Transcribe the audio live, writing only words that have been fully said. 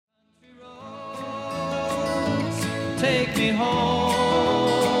take me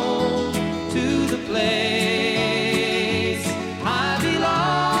home to the place I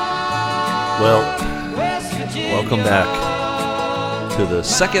belong. Well, West Virginia. welcome back to the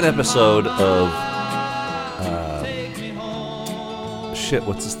second episode of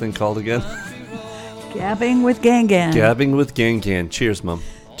what's this thing called again? Gabbing with Gangan. Gabbing with Gangan. Cheers, Mom.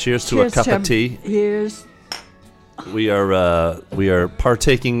 Cheers to a cup of tea. Here's We are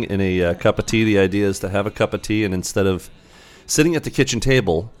partaking in a cup of tea. The idea is to have a cup of tea, and instead of sitting at the kitchen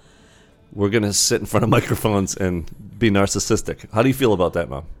table, we're going to sit in front of microphones and be narcissistic. How do you feel about that,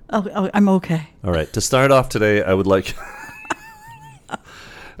 Mom? Oh, I'm okay. All right. To start off today, I would like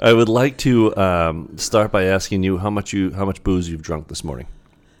to start by asking you how much booze you've drunk this morning.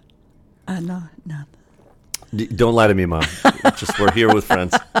 No. Don't lie to me, Mom. Just we're here with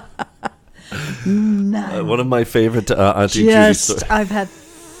friends. No. One of my favorite Auntie Judy stories. I've had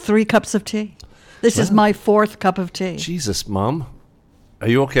 3 cups of tea. This is my 4th cup of tea. Jesus, Mom. Are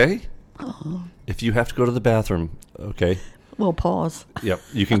you okay? Oh. If you have to go to the bathroom, okay. We'll pause. Yep,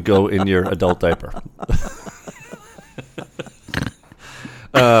 you can go in your adult diaper.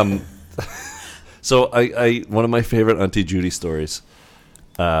 So I one of my favorite Auntie Judy stories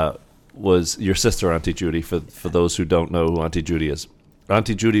was your sister, Auntie Judy. For those who don't know who Auntie Judy is,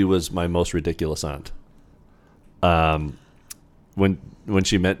 Auntie Judy was my most ridiculous aunt. When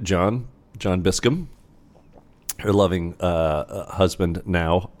she met John Biscombe, her loving husband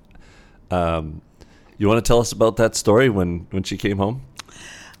now. You want to tell us about that story when she came home?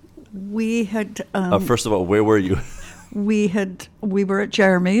 We had First of all, where were you? we were at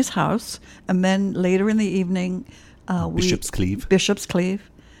Jeremy's house, and then later in the evening, Bishop's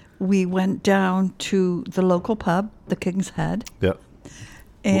Cleeve. We went down to the local pub, the King's Head. Yeah.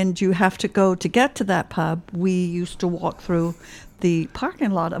 And you have to go to get to that pub. We used to walk through the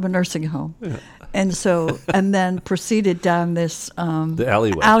parking lot of a nursing home. Yeah. And then proceeded down this the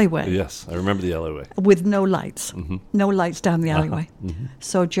alleyway. Yes, I remember the alleyway. With no lights. Mm-hmm. No lights down the alleyway. Mm-hmm.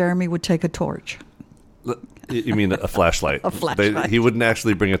 So Jeremy would take a torch. You mean a flashlight? A flashlight. He wouldn't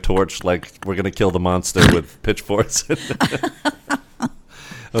actually bring a torch like we're going to kill the monster with pitchforks.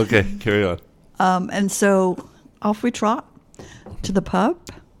 Okay, carry on. And so off we trot to the pub.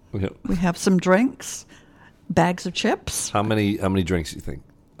 Yep. We have some drinks, bags of chips. How many drinks do you think?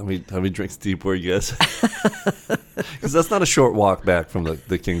 How many drinks deep were you guys? Because that's not a short walk back from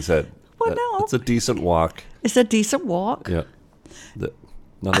the King's Head. Well, no. It's a decent walk. It's a decent walk. Yeah.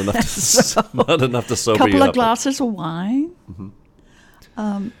 Not enough to sober you up. A couple of glasses of wine.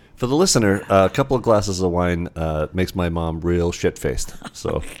 Mm-hmm. For the listener, a couple of glasses of wine makes my mom real shit-faced.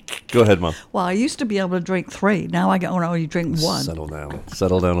 So go ahead, Mom. Well, I used to be able to drink 3. Now I can only drink 1. Settle down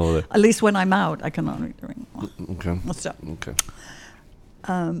a little bit. At least when I'm out, I can only drink 1. Okay. Okay.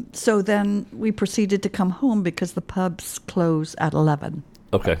 So then we proceeded to come home because the pubs close at 11.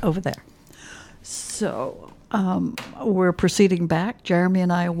 Okay. Over there. So we're proceeding back. Jeremy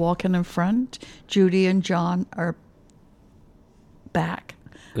and I are walking in front. Judy and John are back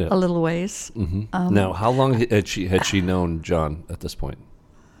a little ways. Mm-hmm. Now, how long had she known John at this point?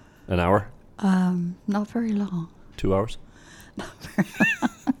 An hour? Not very long. 2 hours? Not very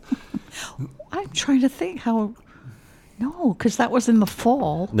long. I'm trying to think how... No, because that was in the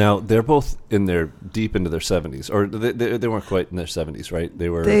fall. Now, they're both deep into their 70s. Or they weren't quite in their 70s, right? They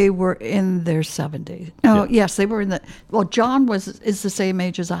were in their 70s. Oh, yes, they were in the... Well, John is the same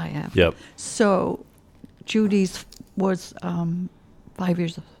age as I am. Yep. So, Judy's was 3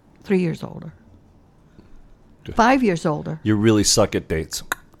 years older. Good. 5 years older. You really suck at dates.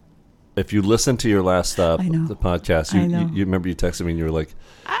 If you listen to your last the podcast, you remember you texted me and you were like...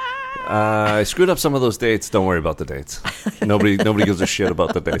 I screwed up some of those dates. Don't worry about the dates. Nobody gives a shit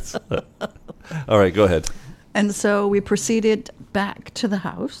about the dates. All right, go ahead. And so we proceeded back to the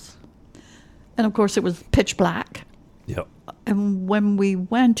house. And, of course, it was pitch black. Yep. And when we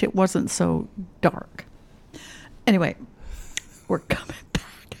went, it wasn't so dark. Anyway, we're coming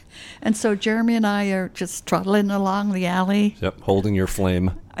back. And so Jeremy and I are just trotting along the alley. Yep, holding your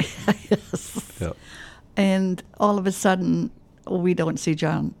flame. Yes. Yep. And all of a sudden... we don't see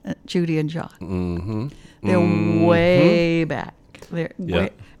Judy and John. Mm-hmm. They're way back.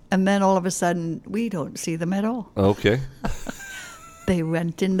 And then all of a sudden, we don't see them at all. Okay. They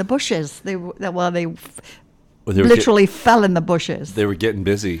went in the bushes. They literally fell in the bushes. They were getting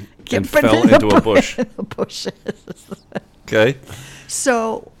busy and fell into a bush. In the bushes. Okay.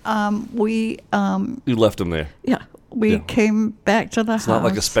 So we... you left them there. Yeah. We came back to the house. It's not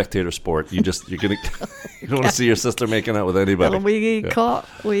like a spectator sport. You don't want to see your sister making out with anybody. Well,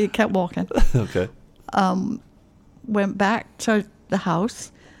 we kept walking. Okay. Went back to the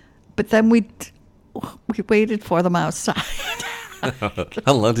house, but then we we waited for them outside.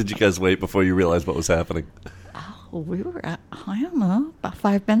 How long did you guys wait before you realized what was happening? Oh, we were at, I don't know, about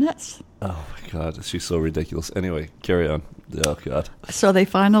 5 minutes. Oh, my God. She's so ridiculous. Anyway, carry on. Oh, God. So they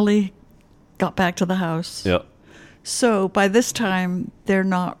finally got back to the house. Yeah. So by this time, they're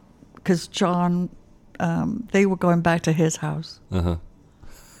not, because John, they were going back to his house. Uh-huh.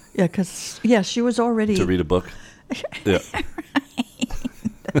 Yeah, because, she was already... To read a book? Yeah.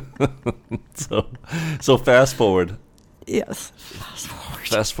 So fast forward. Yes.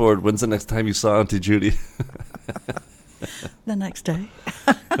 Fast forward. When's the next time you saw Auntie Judy? The next day.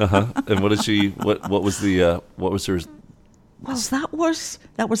 Uh-huh. And what did she, what was the, what was her... Well, that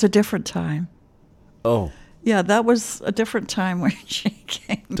was a different time. Oh. Yeah, that was a different time when she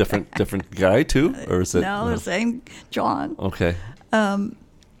came Different guy, too? Or is it? No, the same John. Okay.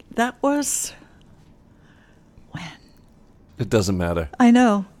 That was... when? It doesn't matter. I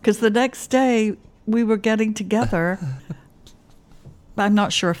know, because the next day we were getting together. I'm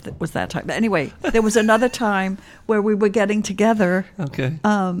not sure if it was that time. But anyway, there was another time where we were getting together. Okay.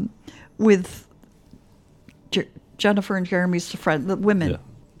 With Jennifer and Jeremy's friend, the women. Yeah.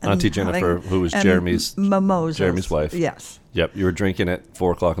 Auntie Jennifer, who was Jeremy's wife. Yes. Yep. You were drinking at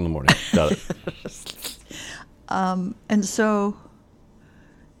 4:00 in the morning. Got it. And so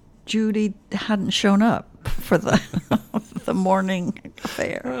Judy hadn't shown up for the the morning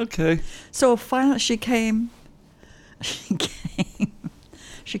affair. Okay. So finally she came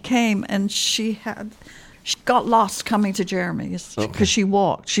and she got lost coming to Jeremy's because she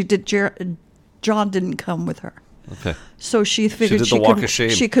walked. John didn't come with her. Okay. So she figured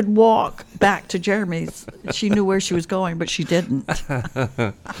she could walk back to Jeremy's. She knew where she was going, but she didn't.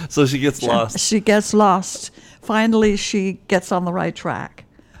 So she gets lost. She gets lost. Finally, she gets on the right track.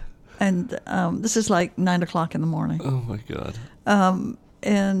 And this is like 9:00 in the morning. Oh, my God.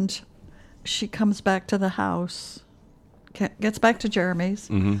 And she comes back to the house, gets back to Jeremy's,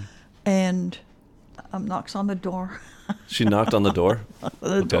 and knocks on the door. She knocked on the door?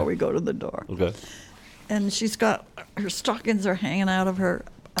 Door. We go to the door. Okay. And she's got, her stockings are hanging out of her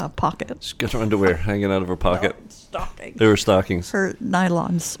pocket. She's got her underwear hanging out of her pocket. No, stockings. They were stockings. Her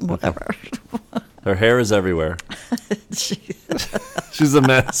nylons, whatever. Okay. Her hair is everywhere. She's a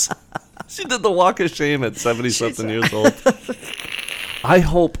mess. She did the walk of shame at 70-something years old. I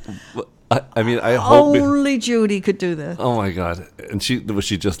hope... I hope... Only Judy could do this. Oh, my God. And was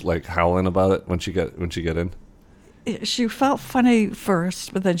she just, like, howling about it when she got in? She felt funny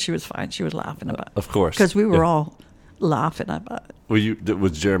first, but then she was fine. She was laughing about it. Of course. Because we were all laughing about it.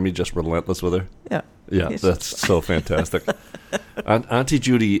 Was Jeremy just relentless with her? Yeah. Yeah, that's so fantastic. Auntie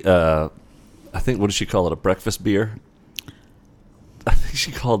Judy, I think, what did she call it, a breakfast beer? I think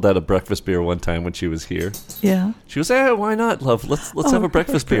she called that a breakfast beer one time when she was here. Yeah. She was, hey, why not, love? Let's have a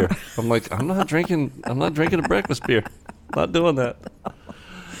breakfast beer. I'm like, I'm not drinking a breakfast beer. Not doing that.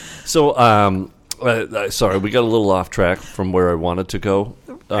 So, sorry, we got a little off track from where I wanted to go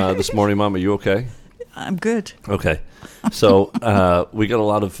this morning, Mom. Are you okay? I'm good. Okay. So we got a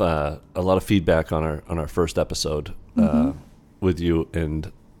lot of feedback on our first episode with you,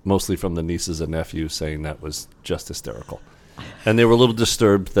 and mostly from the nieces and nephews saying that was just hysterical, and they were a little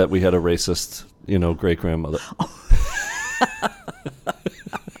disturbed that we had a racist, great grandmother.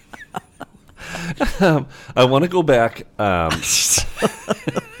 I want to go back.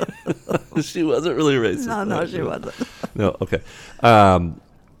 She wasn't really racist. No, she wasn't. No, okay.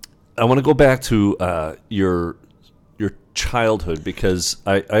 I want to go back to your childhood because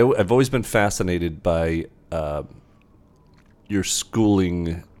I've always been fascinated by your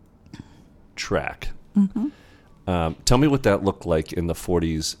schooling track. Mm-hmm. Tell me what that looked like in the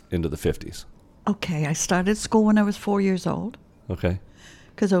 40s into the 50s. Okay, I started school when I was 4 years old. Okay.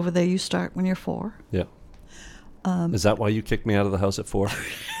 Because over there you start when you're 4. Yeah. Is that why you kicked me out of the house at 4? Or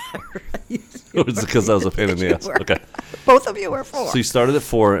is it because I was a pain in the ass? Okay. Both of you were 4. So you started at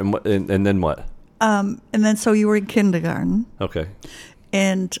 4, and then what? And then so you were in kindergarten. Okay.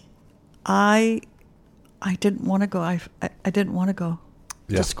 And I didn't want to go. I didn't want to go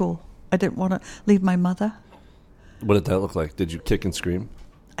to school. I didn't want to leave my mother. What did that look like? Did you kick and scream?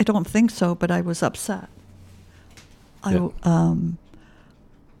 I don't think so, but I was upset. Yeah.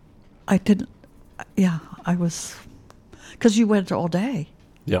 I didn't. Yeah, I was, because you went all day.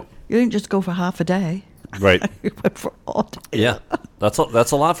 Yeah. You didn't just go for half a day. Right. You went for all day. Yeah. That's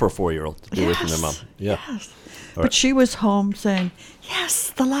a lot for a 4-year-old to be away from their mom. Yeah. Yes. All but right. She was home saying,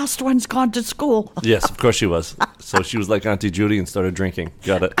 yes, the last one's gone to school. Yes, of course she was. So she was like Auntie Judy and started drinking.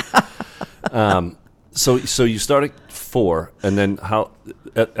 Got it. So you started 4, and then how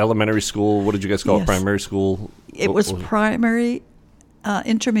at elementary school? What did you guys call it? Primary school? It was primary,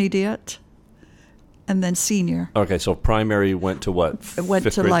 intermediate, and then senior. Okay, so primary went to what? It went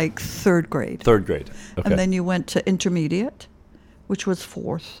to grade? like third grade. Third grade. Okay. And then you went to intermediate, which was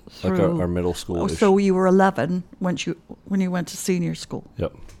fourth through. Like our middle school. So you were 11 when you went to senior school.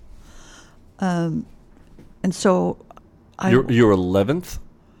 Yep. And so you were 11th?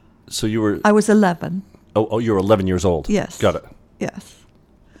 So you were... I was 11. Oh, you were 11 years old. Yes. Got it. Yes.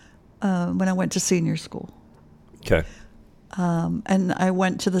 When I went to senior school. Okay. And I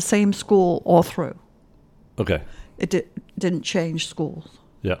went to the same school all through. Okay. It didn't change schools.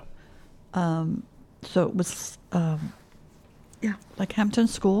 Yeah. So it was, Leckhampton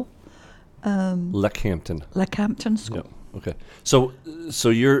School. Leckhampton School. Yeah. Okay. So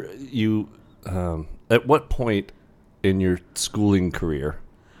you at what point in your schooling career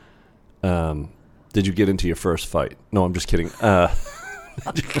did you get into your first fight? No, I'm just kidding.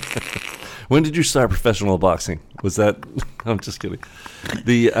 When did you start professional boxing? Was that? I'm just kidding.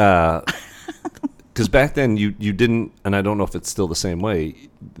 Because back then you didn't, and I don't know if it's still the same way.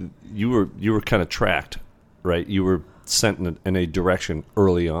 You were kind of tracked, right? You were sent in a direction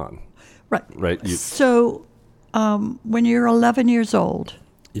early on, right? Right. So when you're 11 years old,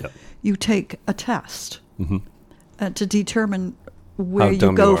 yeah, you take a test to determine where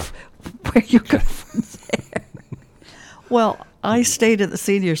you go from there. Well, I stayed at the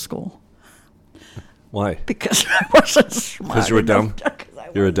senior school. Why? Because I wasn't smart. Because you were dumb?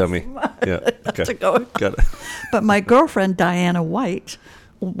 You're a dummy. Yeah. Okay. To go. Got it. But my girlfriend, Diana White,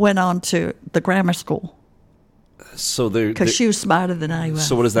 went on to the grammar school. So because she was smarter than I was.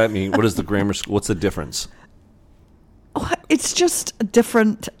 So what does that mean? What is the grammar school? What's the difference? Oh, it's just a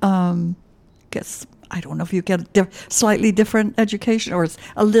different, guess, I don't know if you get a slightly different education or it's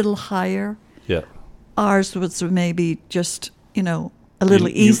a little higher. Yeah. Ours was maybe just, a little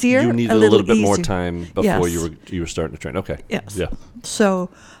easier. You needed a little bit more time before you were starting to train. Okay. Yes. Yeah. So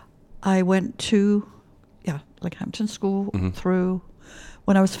I went to Leckhampton School through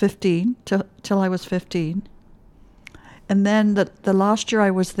when I was 15 till I was 15. And then the last year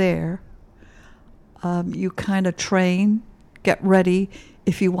I was there, you kind of train, get ready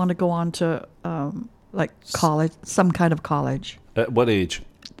if you want to go on to college, some kind of college. At what age?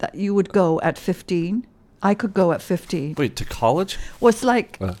 That you would go at 15. I could go at 15. Wait, to college? Well, it's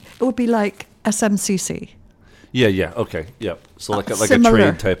it would be like SMCC. Yeah, okay, yeah. So like a similar,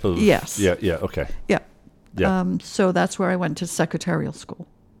 trade type of... Yes. Yeah, okay. Yeah. Yeah. So that's where I went to secretarial school.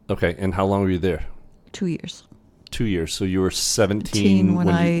 Okay, and how long were you there? 2 years. 2 years, so you were 17 when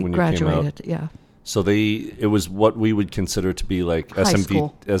I graduated, came out. yeah. So it was what we would consider to be like high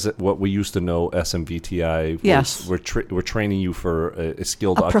school. What we used to know SMVTI. Yes. We're training you for a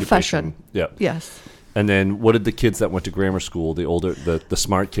skilled occupation. Profession. Yeah. Yes. And then what did the kids that went to grammar school, the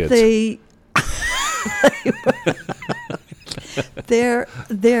smart kids?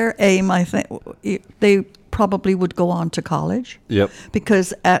 Their aim, I think, they probably would go on to college. Yep.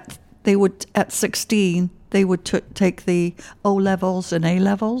 Because at 16 they would take the O levels and A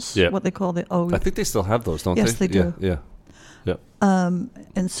levels. Yep. What they call the O. I think they still have those, don't they? Yes, they do. Yeah.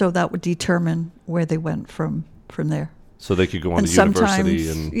 And so that would determine where they went from there. So they could go on to university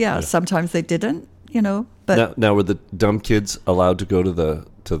and sometimes they didn't. But now were the dumb kids allowed to go to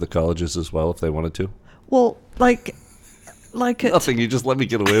the colleges as well if they wanted to? Well, like nothing. You just let me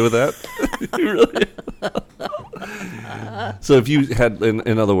get away with that. You really? So if you had,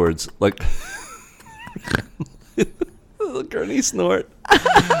 in other words, like the gurney snort.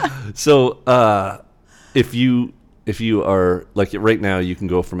 So if you are like right now, you can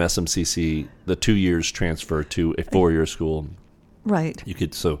go from SMCC, the 2 years transfer to a 4-year school. Right. You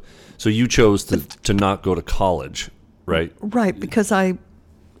could so you chose to not go to college, right? Right, because at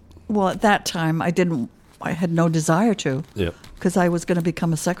that time I had no desire to. Yeah. Because I was going to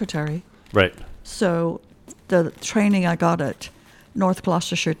become a secretary. Right. So the training I got at North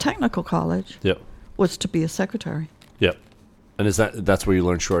Gloucestershire Technical College was to be a secretary. Yeah. And that's where you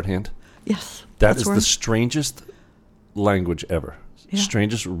learned shorthand? Yes. That is the strangest language ever. Yeah.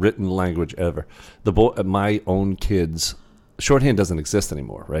 Strangest written language ever. My own kids, shorthand doesn't exist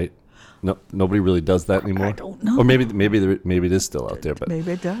anymore, right? No, nobody really does that anymore. I don't know. Or maybe it is still out there, but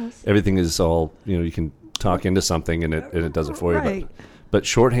maybe it does. Everything is all you can talk into something and it does it for you. But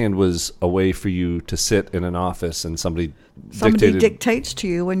shorthand was a way for you to sit in an office and somebody dictates to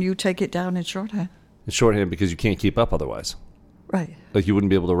you and you take it down in shorthand. In shorthand because you can't keep up otherwise. Right. Like you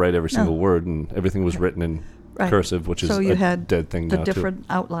wouldn't be able to write every single word, and everything was written in cursive, which is a dead thing now too. So you had the different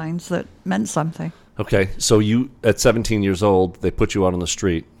outlines that meant something. Okay, so you at 17 years old, they put you out on the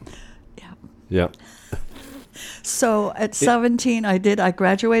street. Yeah. Yeah. So at 17, I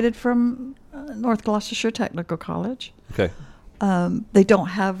graduated from North Gloucestershire Technical College. Okay. They don't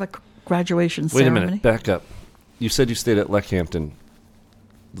have a graduation Wait ceremony. a minute, back up. You said you stayed at Leckhampton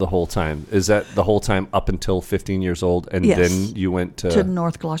the whole time. Is that the whole time up until 15 years old, and yes. then you went to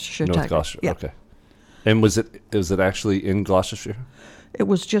North Gloucestershire? North Gloucestershire. Yeah. Okay. And was it actually in Gloucestershire? It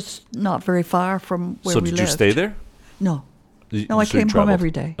was just not very far from where we lived. So did you stay there? No. I came home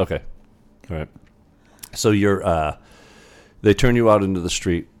every day. Okay. All right. So they turn you out into the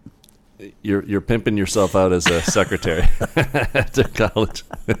street. You're pimping yourself out as a secretary to college.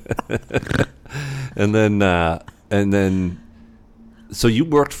 and then so you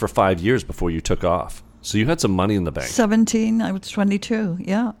worked for 5 years before you took off. So you had some money in the bank. 17, I was 22,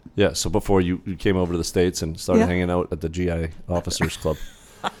 yeah. Yeah, so before you came over to the States and started hanging out at the GI Officers Club.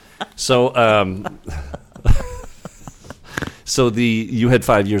 So you had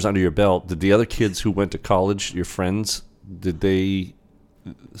 5 years under your belt. Did the other kids who went to college, your friends, did they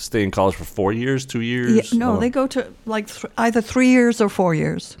stay in college for 4 years, 2 years? Yeah, no, they go to either 3 years or 4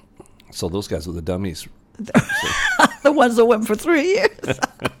 years. So those guys were the dummies. The ones that went for 3 years.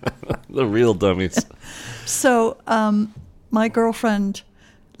 The real dummies. So my girlfriend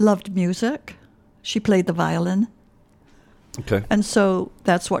loved music. She played the violin. Okay. And so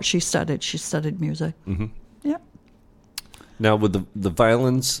that's what she studied. She studied music. Mm-hmm. Yeah. Now, were the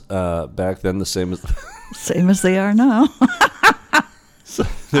violins back then the same as... Same as they are now. So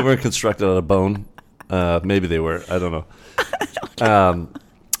they weren't constructed out of bone? Maybe they were. I don't know.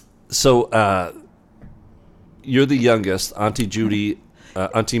 You're the youngest. Auntie Judy,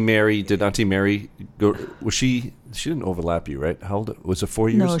 Auntie Mary. Did Auntie Mary go? Was she didn't overlap you, right? How old was it? 4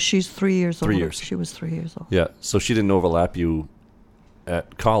 years? No, she's 3 years old. 3 years. She was 3 years old. Yeah, so she didn't overlap you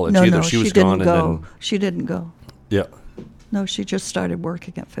at college no, either. No, she was didn't gone go. and then she didn't go. Yeah. No, she just started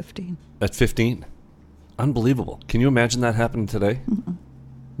working at 15. At 15, unbelievable. Can you imagine that happening today? Mm-mm.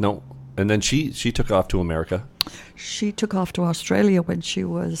 No. And then she took off to America. She took off to Australia when she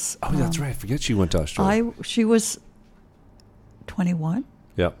was... Oh, that's right. I forget she went to Australia. She was 21.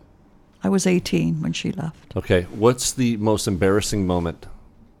 Yeah. I was 18 when she left. Okay. What's the most embarrassing moment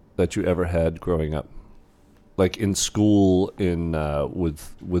that you ever had growing up? Like in school,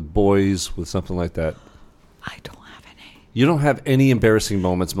 with boys, with something like that? I don't have any. You don't have any embarrassing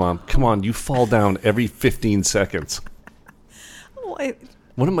moments, Mom? Come on, you fall down every 15 seconds.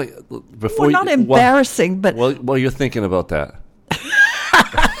 What am I... Before not embarrassing, but... While you're thinking about that.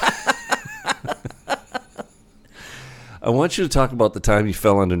 I want you to talk about the time you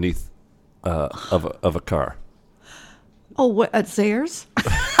fell underneath of a car. Oh, what, at Zayre's?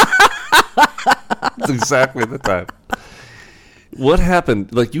 That's exactly the time. What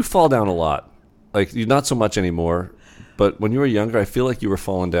happened? Like, you fall down a lot. Like, you not so much anymore. But when you were younger, I feel like you were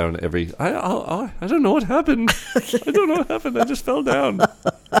falling down every... I don't know what happened. I don't know what happened. I just fell down.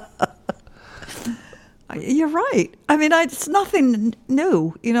 You're right. I mean, it's nothing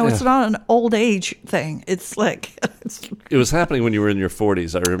new. You know, It's not an old age thing. It's like... It was happening when you were in your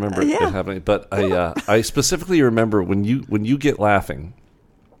 40s. I remember it happening. But I specifically remember when you get laughing,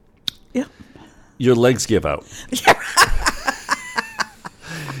 your legs give out.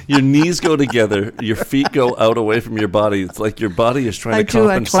 Your knees go together, your feet go out away from your body. It's like your body is trying to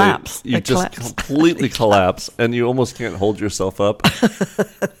compensate. I collapse. You just completely collapse, and you almost can't hold yourself up.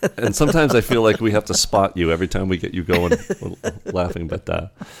 And sometimes I feel like we have to spot you every time we get you going laughing. But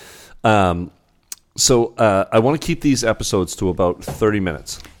so I want to keep these episodes to about 30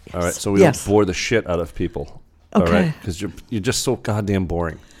 minutes. Yes. All right, so we don't bore the shit out of people. Okay. All right, because you're just so goddamn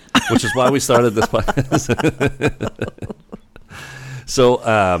boring, which is why we started this podcast. So,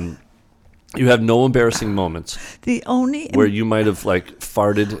 you have no embarrassing moments. The only where you might have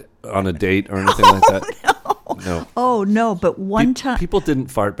farted on a date or anything like that. No. Oh no! But one time, people didn't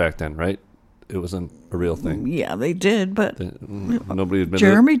fart back then, right? It wasn't a real thing. Yeah, they did, but nobody admitted.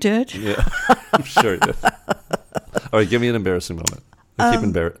 Jeremy did. Yeah, I'm sure he did. All right, give me an embarrassing moment.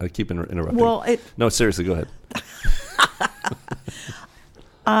 I keep interrupting. Well, no, seriously, go ahead.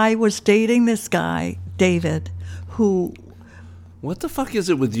 I was dating this guy, David, who. What the fuck is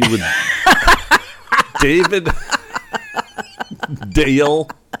it with you with David? Dale?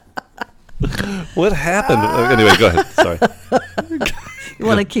 What happened? Anyway, go ahead. Sorry. You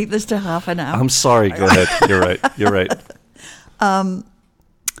want to keep this to half an hour? I'm sorry. Go ahead. You're right.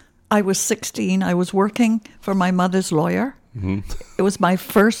 I was 16. I was working for my mother's lawyer. Mm-hmm. It was my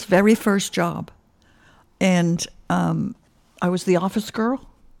very first job. And I was the office girl.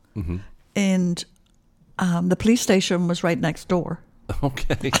 Mm-hmm. And... the police station was right next door.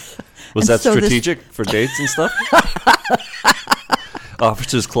 Okay. Was that strategic for dates and stuff?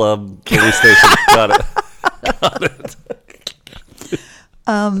 Officers Club, police station. Got it.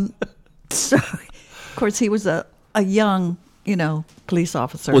 So, of course, he was a young, police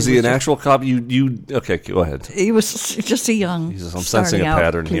officer. Was he an actual cop? You okay? Go ahead. He was just a young. I'm sensing a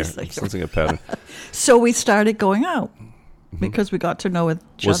pattern here. I'm sensing a pattern. So we started going out because we got to know each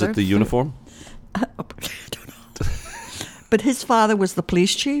other. Was it the uniform? I don't know. But his father was the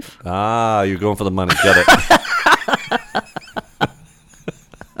police chief. Ah, you're going for the money. Get it.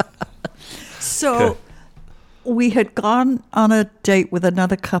 So we had gone on a date with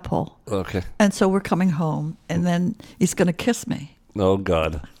another couple. Okay. And so we're coming home, and then he's going to kiss me. Oh,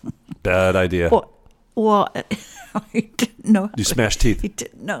 God. Bad idea. Well, he didn't know. You smashed teeth? He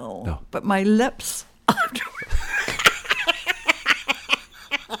didn't know. No. But my lips...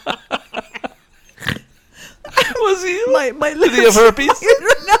 Was he? My lips... Did he have herpes?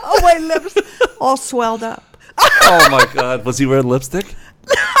 No, my lips all swelled up. Oh, my God. Was he wearing lipstick?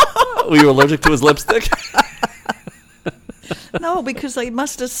 No. Were you allergic to his lipstick? No, because I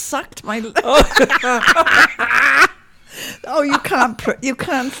must have sucked my lips. Oh, you can't.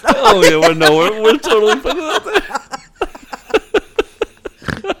 Oh, yeah, we're totally putting it out there.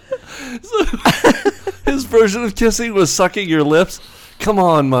 So, his version of kissing was sucking your lips. Come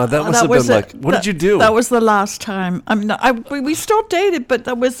on, Ma. That must have been like, what did you do? That was the last time. We still dated, but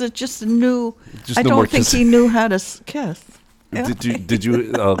that was just a new. I don't think he knew how to kiss. Yeah. Did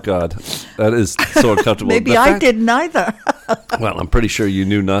you? Oh, God. That is so uncomfortable. Maybe I didn't either. Well, I'm pretty sure you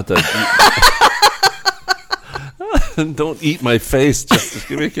knew not to. Don't eat my face. Just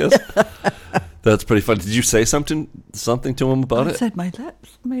give me a kiss. That's pretty funny. Did you say something to him about it? I said, my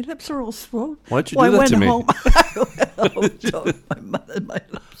lips are all swollen. Why'd you do that to me? I went home told my mother my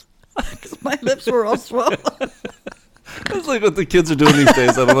lips. Because my lips were all swollen. It's like what the kids are doing these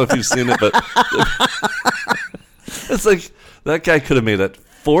days. I don't know if you've seen it, but it's like that guy could have made a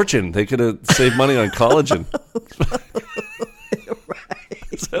fortune. They could have saved money on collagen.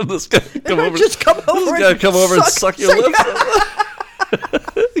 So this guy come over and suck your lips.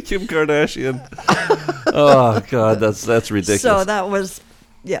 Kim Kardashian. Oh, God, that's ridiculous. So that was,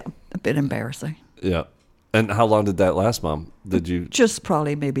 a bit embarrassing. Yeah. And how long did that last, Mom? Did you just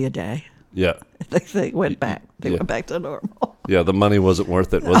probably maybe a day? Yeah. They went back. They went back to normal. Yeah, the money wasn't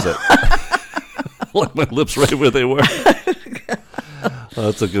worth it, was it? Like my lips right where they were. Oh,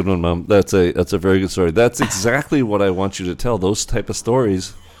 that's a good one, Mom. That's a very good story. That's exactly what I want you to tell. Those type of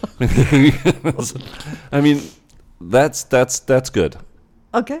stories. I mean, that's good.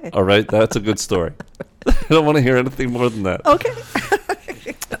 Okay. All right, that's a good story. I don't want to hear anything more than that. Okay.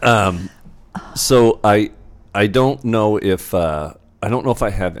 So I don't know if I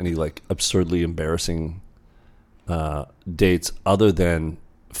have any like absurdly embarrassing dates other than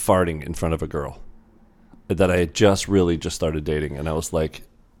farting in front of a girl that I had just started dating, and I was like,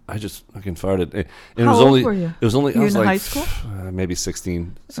 I just fucking farted. And How old were you? It was only you I was in like high school? Maybe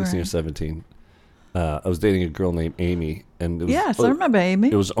 16 right. or 17. I was dating a girl named Amy, and it was, yes, I remember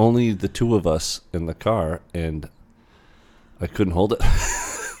Amy. It was only the two of us in the car, and I couldn't hold it.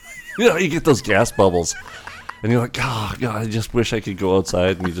 You know, you get those gas bubbles, and you're like, oh, God, I just wish I could go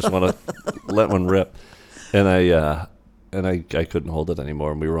outside, and you just want to let one rip. And I couldn't hold it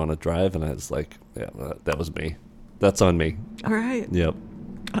anymore, and we were on a drive, and I was like, yeah, that was me. That's on me. All right. Yep.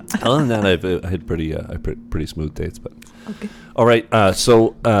 Other than that, I had pretty smooth dates, but okay. All right.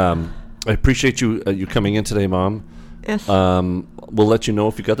 So I appreciate you coming in today, Mom. Yes. We'll let you know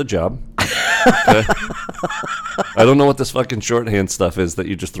if you got the job. Okay? I don't know what this fucking shorthand stuff is that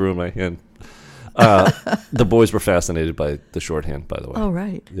you just threw in my hand. The boys were fascinated by the shorthand, by the way. Oh,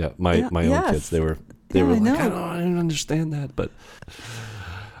 right. Yeah, my own kids. They were like, I didn't understand that, but.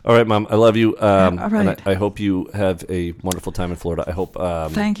 All right, Mom. I love you. All right. And I hope you have a wonderful time in Florida. I hope.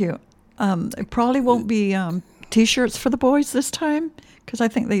 Thank you. It probably won't be T-shirts for the boys this time because I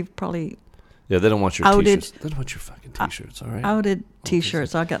think they've probably. Yeah, they don't want your T-shirts. They don't want your fucking T-shirts. All right. Outed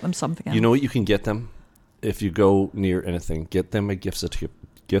T-shirts. I'll get them something else. You know what you can get them if you go near anything. Get them a gift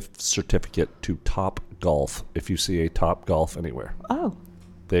certificate to Top Golf. If you see a Top Golf anywhere. Oh.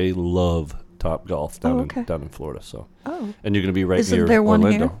 They love Top Golf down in Florida. So. Oh. And you're going to be right Isn't near there one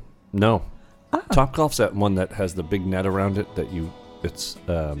Orlando. Here? No. Oh. Top Golf's that one that has the big net around it that you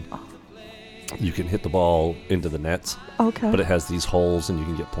can hit the ball into the nets. Okay. But it has these holes and you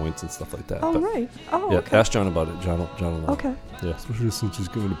can get points and stuff like that. Oh, but, right. Oh, yeah, okay. ask John about it. John will know. Okay. Yeah, especially since he's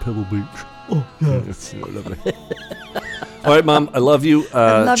going to Pebble Beach. Oh, yeah. All right, Mom. I love you.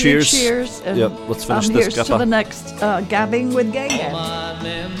 Cheers. Cheers. And yep. Let's finish this. Here's to the next Gabbing with Gangan. All my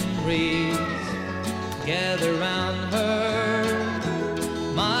memories gather round her.